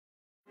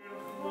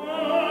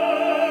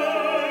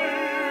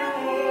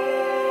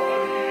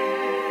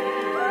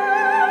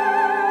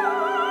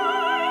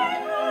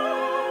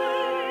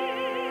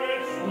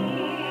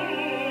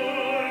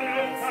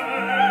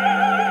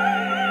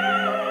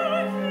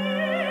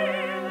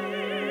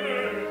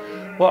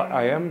Well,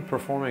 I am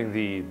performing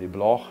the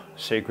Bלוך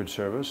sacred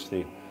service,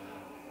 the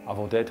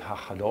עבודת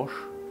הקודש,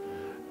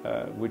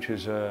 which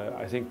is,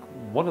 I think,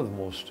 one of the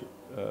most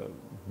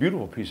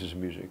beautiful pieces of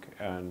music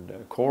and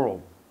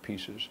choral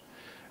pieces.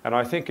 And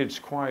I think it's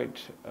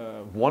quite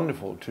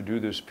wonderful to do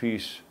this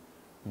piece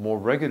more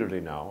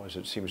regularly now, as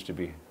it seems to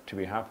be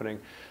happening,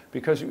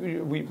 because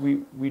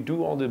we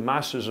do all the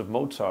masses of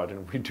Mozart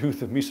and we do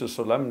the Missa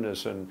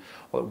Solemnis, and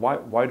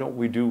why don't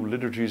we do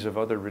liturgies of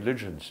other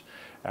religions?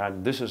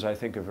 And this is, I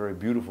think, a very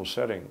beautiful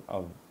setting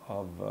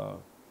of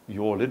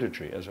your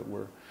liturgy, as it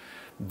were.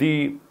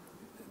 The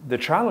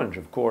challenge,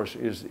 of course,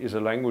 is a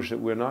language that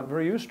we're not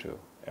very used to,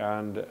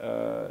 and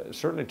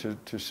certainly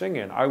to sing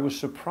in. I was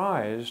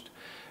surprised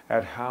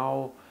at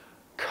how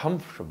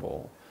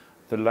comfortable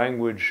the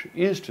language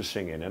is to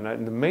sing in.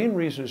 And the main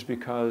reason is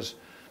because,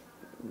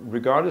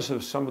 regardless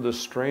of some of the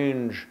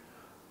strange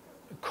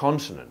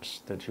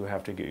consonants that you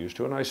have to get used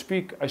to, and I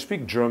speak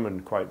German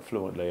quite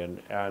fluently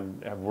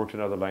and have worked in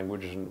other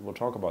languages, and we'll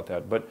talk about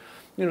that. But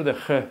you know, the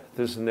ch,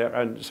 this and there,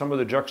 and some of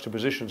the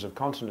juxtapositions of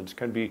consonants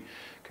can be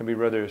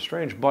rather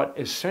strange. But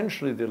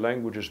essentially, the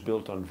language is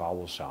built on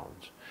vowel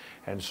sounds,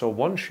 and so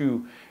once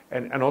you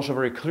and also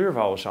very clear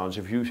vowel sounds.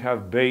 If you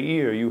have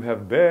be'ir, you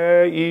have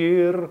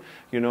be'ir.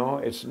 You know,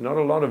 it's not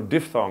a lot of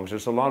diphthongs.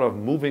 It's a lot of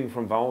moving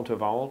from vowel to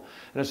vowel,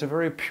 and it's a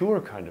very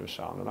pure kind of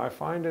sound. And I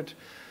find it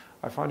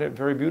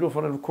very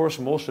beautiful. And of course,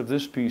 most of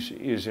this piece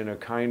is in a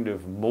kind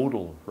of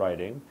modal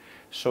writing,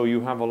 so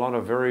you have a lot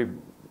of very,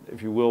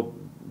 if you will,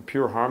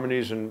 pure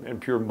harmonies and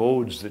pure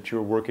modes that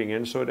you're working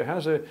in. So it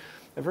has a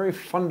very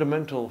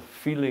fundamental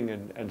feeling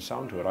and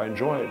sound to it. I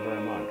enjoy it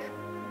very much.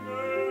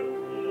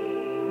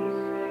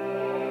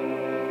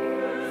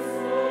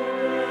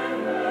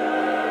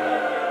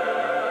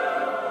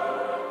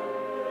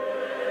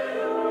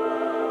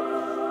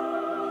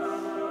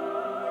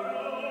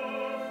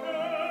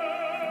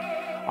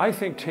 I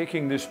think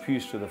taking this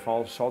piece to the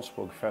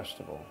Salzburg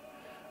Festival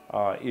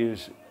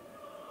is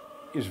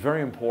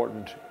very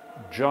important,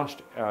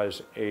 just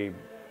as a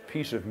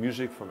piece of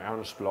music from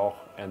Ernst Bloch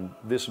and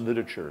this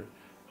literature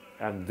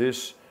and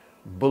this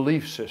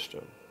belief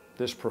system,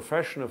 this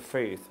profession of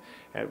faith,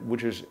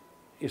 which is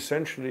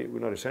essentially,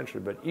 well, not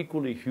essentially, but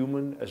equally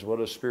human as well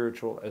as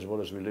spiritual as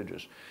well as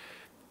religious,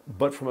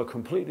 but from a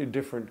completely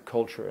different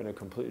culture and a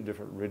completely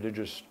different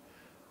religious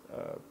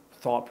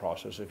thought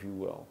process, if you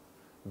will,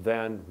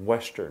 than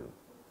Western,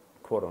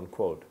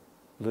 quote-unquote,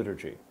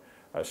 liturgy.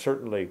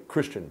 Certainly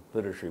Christian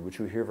liturgy, which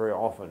you hear very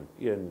often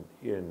in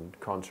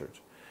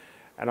concerts.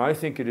 And I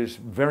think it is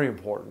very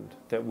important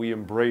that we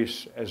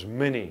embrace as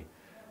many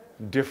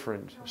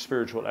different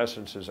spiritual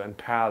essences and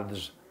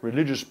paths,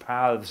 religious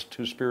paths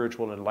to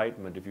spiritual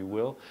enlightenment, if you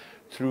will,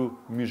 through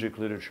music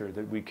literature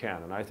that we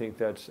can. And I think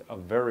that's a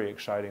very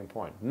exciting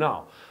point.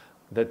 Now,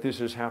 that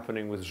this is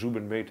happening with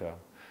Zubin Mehta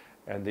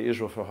and the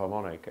Israel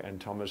Philharmonic and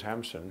Tомас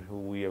Hampson, who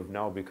we have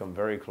now become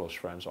very close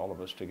friends, all of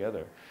us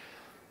together.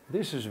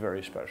 This is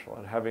very special.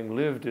 And having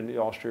lived in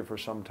Austria for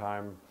some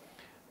time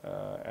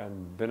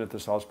and been at the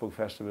Salzburg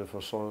Festival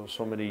for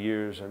so many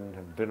years and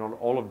have been on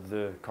all of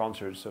the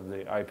concerts of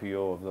the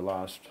IPO of the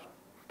last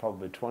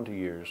probably 20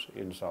 years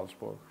in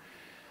Salzburg,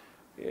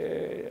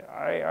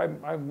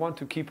 I want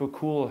to keep a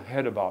cool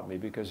head about me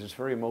because it's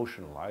very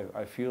emotional.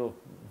 I feel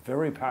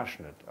very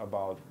passionate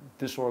about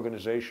this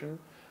organization,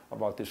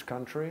 about this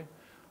country,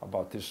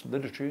 about this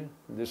liturgy,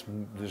 this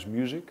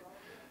music,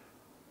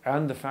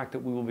 and the fact that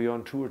we will be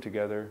on tour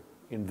together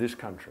in this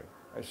country.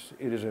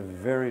 It is a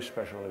very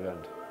special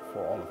event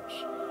for all of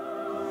us.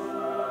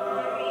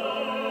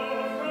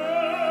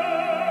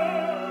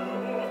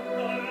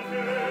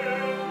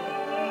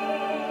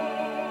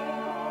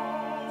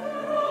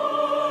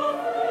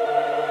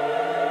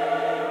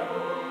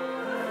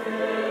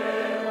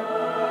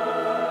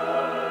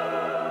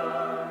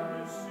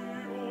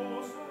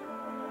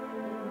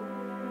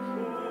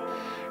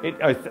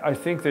 I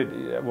think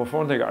that, well, for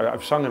one thing,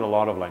 I've sung in a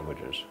lot of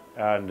languages,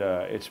 and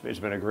it's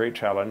been a great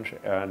challenge,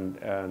 and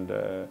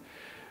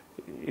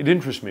it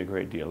interests me a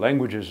great deal.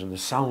 Languages and the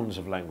sounds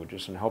of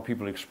languages and how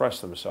people express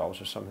themselves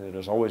is something that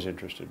has always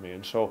interested me.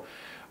 And so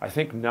I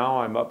think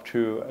now I'm up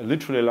to,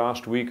 literally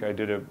last week I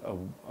did a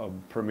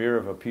premiere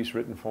of a piece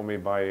written for me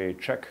by a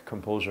Czech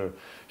composer,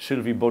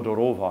 Sylvie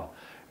Bodorova.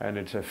 And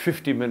it's a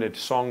 50-minute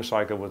song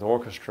cycle with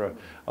orchestra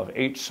of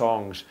 8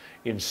 songs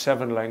in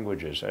 7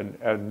 languages.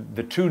 And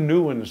the 2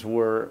 new ones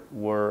were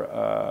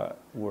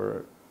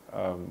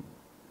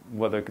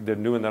they're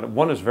new in that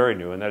one is very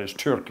new, and that is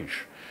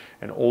Turkish,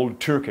 an old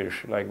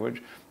Turkish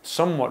language,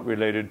 somewhat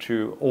related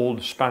to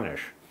Old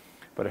Spanish.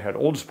 But it had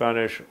Old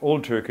Spanish,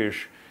 Old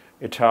Turkish,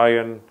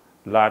 Italian,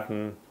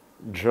 Latin,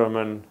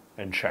 German,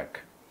 and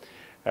Czech.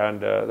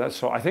 And that's,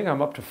 so I think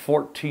I'm up to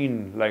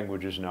 14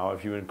 languages now,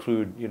 if you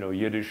include, you know,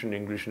 Yiddish and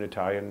English and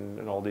Italian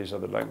and all these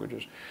other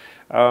languages.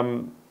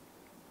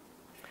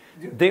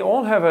 They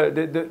all have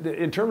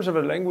in terms of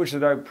a language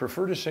that I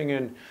prefer to sing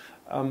in,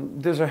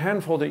 there's a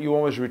handful that you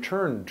always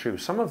return to.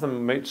 Some of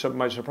them might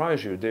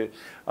surprise you.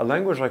 A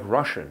language like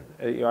Russian,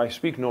 I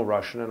speak no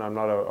Russian, and I'm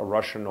not a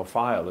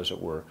Russianophile, as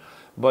it were,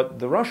 but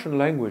the Russian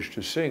language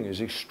to sing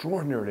is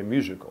extraordinarily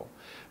musical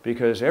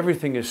because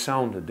everything is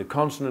sounded. The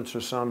consonants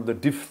are sounded, the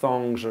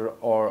diphthongs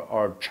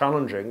are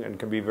challenging and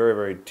can be very,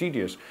 very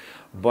tedious,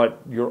 but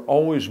you're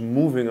always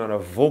moving on a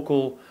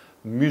vocal,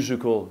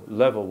 musical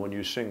level when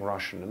you sing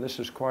Russian, and this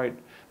is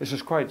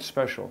quite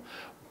special.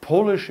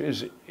 Polish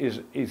is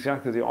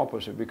exactly the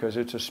opposite because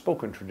it's a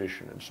spoken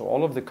tradition, and so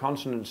all of the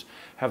consonants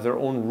have their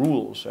own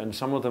rules, and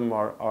some of them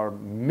are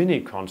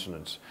mini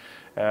consonants.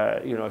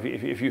 You know,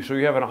 if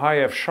you have a high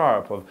F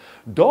sharp of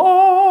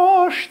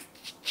do,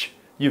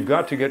 you've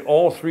got to get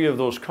all three of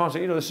those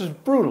consonants. You know, this is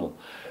brutal.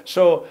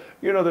 So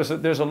you know,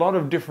 there's a lot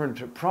of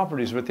different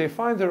properties, but they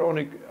find their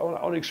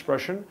own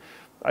expression.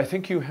 I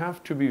think you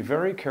have to be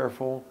very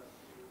careful.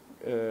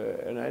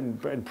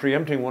 And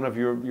preempting one of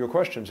your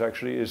questions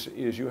actually is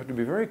you have to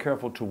be very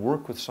careful to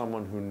work with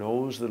someone who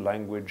knows the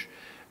language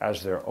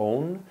as their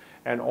own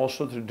and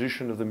also the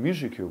tradition of the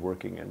music you're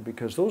working in,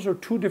 because those are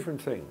two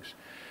different things.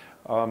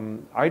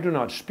 I do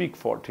not speak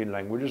 14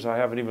 languages. I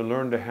haven't even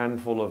learned a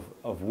handful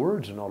of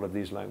words in all of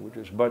these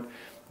languages, but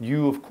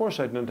you of course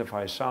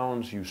identify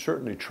sounds, you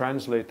certainly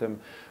translate them,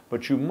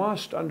 but you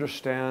must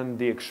understand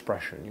the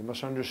expression. You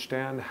must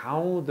understand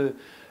how the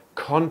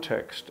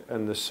context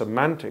and the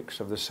semantics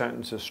of the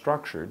sentence is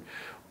structured,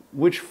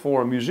 which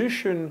for a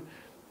musician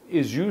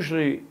is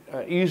usually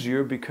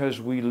easier because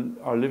we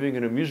are living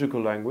in a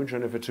musical language,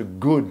 and if it's a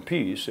good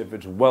piece, if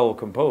it's well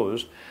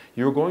composed,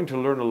 you're going to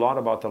learn a lot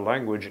about the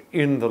language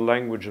in the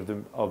language of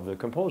the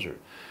composer,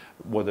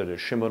 whether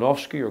it's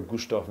Szymanowski or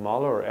Gustav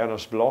Mahler or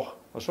Ernst Bloch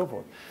or so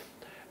forth.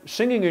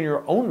 Singing in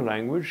your own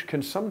language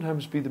can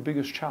sometimes be the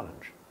biggest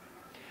challenge,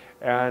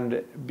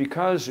 and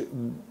because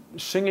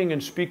singing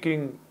and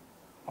speaking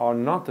are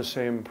not the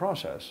same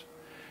process,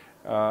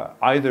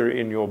 either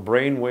in your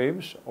brain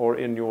waves or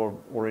in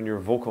your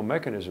vocal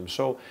mechanism.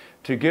 So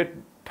to get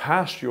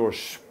past your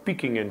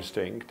speaking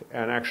instinct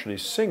and actually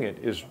sing it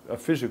is a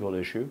physical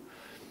issue.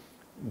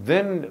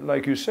 Then,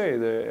 like you say,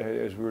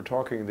 as we were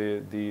talking,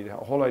 the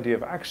whole idea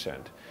of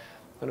accent.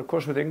 And of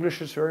course with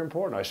English it's very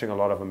important. I sing a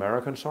lot of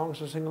American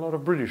songs, I sing a lot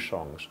of British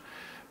songs.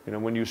 You know,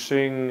 when you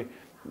sing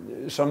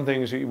some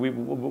things,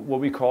 what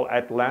we call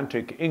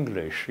Atlantic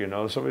English, you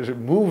know, so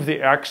move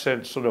the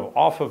accent sort of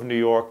off of New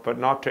York, but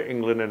not to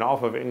England, and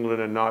off of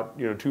England and not,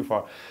 you know, too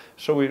far.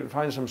 So we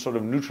find some sort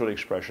of neutral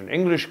expression.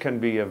 English can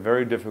be a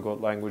very difficult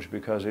language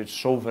because it's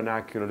so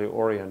vernacularly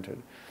oriented,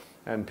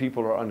 and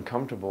people are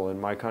uncomfortable in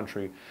my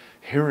country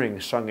hearing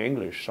sung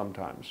English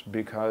sometimes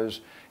because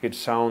it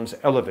sounds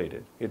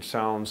elevated, it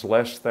sounds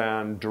less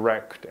than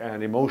direct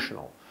and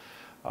emotional,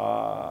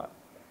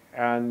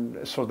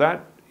 and so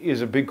that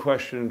is a big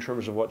question in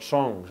terms of what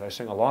songs. I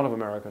sing a lot of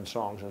American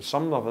songs, and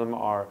some of them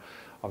are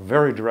a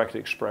very direct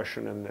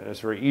expression, and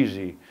it's very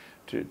easy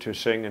to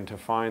sing and to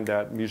find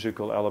that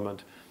musical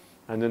element.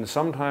 And then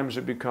sometimes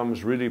it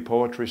becomes really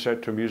poetry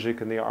set to music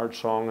in the art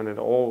song, and it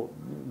all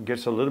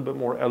gets a little bit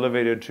more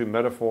elevated to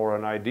metaphor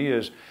and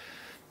ideas.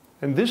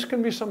 And this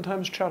can be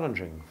sometimes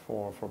challenging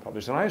for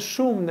publishers. And I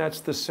assume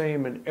that's the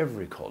same in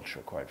every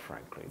culture, quite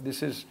frankly.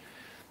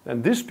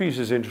 And this piece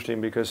is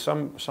interesting because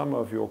some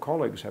of your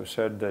colleagues have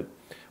said that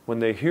when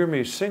they hear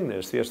me sing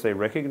this, yes, they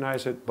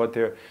recognize it, but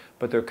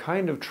they're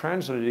kind of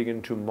translating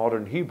into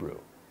modern Hebrew.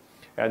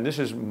 And this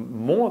is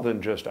more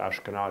than just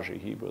Ashkenazi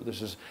Hebrew.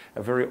 This is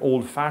a very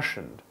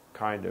old-fashioned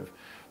kind of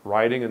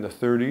writing in the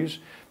 30s.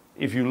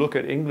 If you look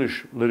at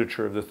English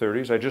literature of the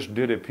 30s, I just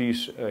did a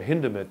piece,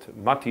 Hindemith,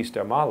 Matthijs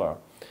der Maler,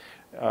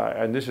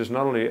 and this is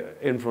not only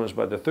influenced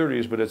by the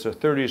 30s, but it's a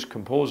 30s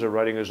composer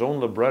writing his own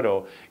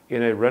libretto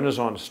in a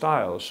Renaissance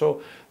style.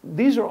 So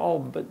these are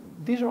all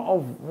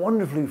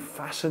wonderfully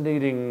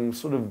fascinating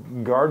sort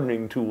of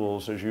gardening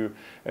tools as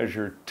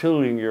you're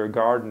tilling your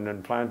garden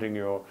and planting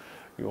your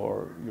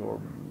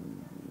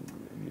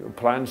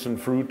plants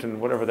and fruit and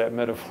whatever that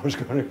metaphor is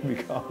going to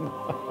become.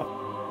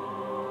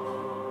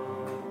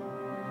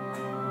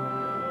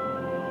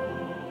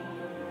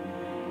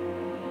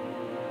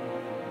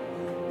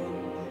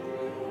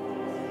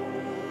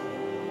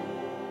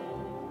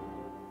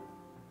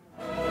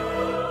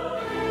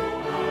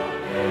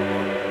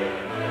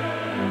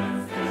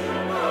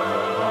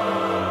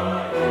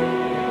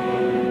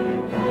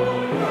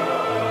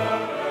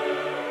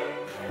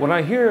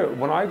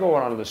 When I go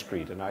out on the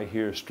street and I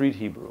hear street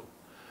Hebrew,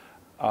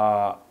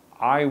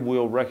 I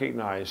will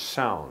recognize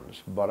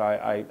sounds, but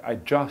I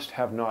just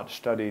have not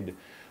studied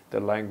the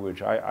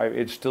language.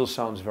 It still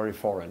sounds very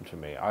foreign to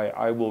me.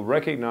 I will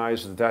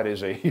recognize that that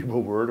is a Hebrew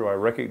word, or I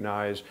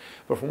recognize,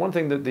 but for one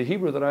thing, that the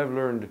Hebrew that I've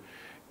learned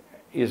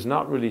is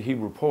not really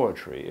Hebrew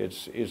poetry.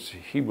 It's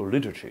Hebrew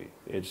liturgy.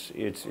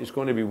 It's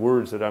going to be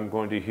words that I'm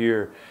going to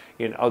hear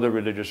in other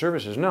religious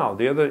services. Now,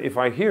 if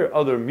I hear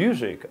other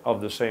music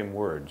of the same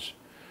words,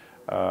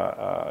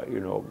 you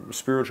know,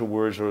 spiritual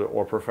words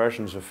or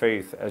professions of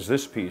faith, as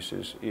this piece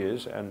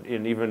is, and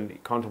in even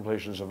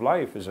contemplations of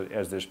life,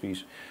 as this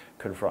piece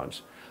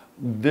confronts.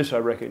 This I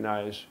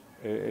recognize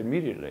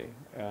immediately,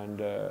 and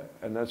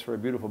that's very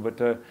beautiful.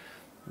 But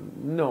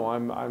no,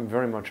 I'm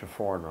very much a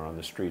foreigner on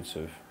the streets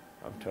of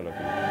Tel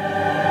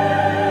Aviv.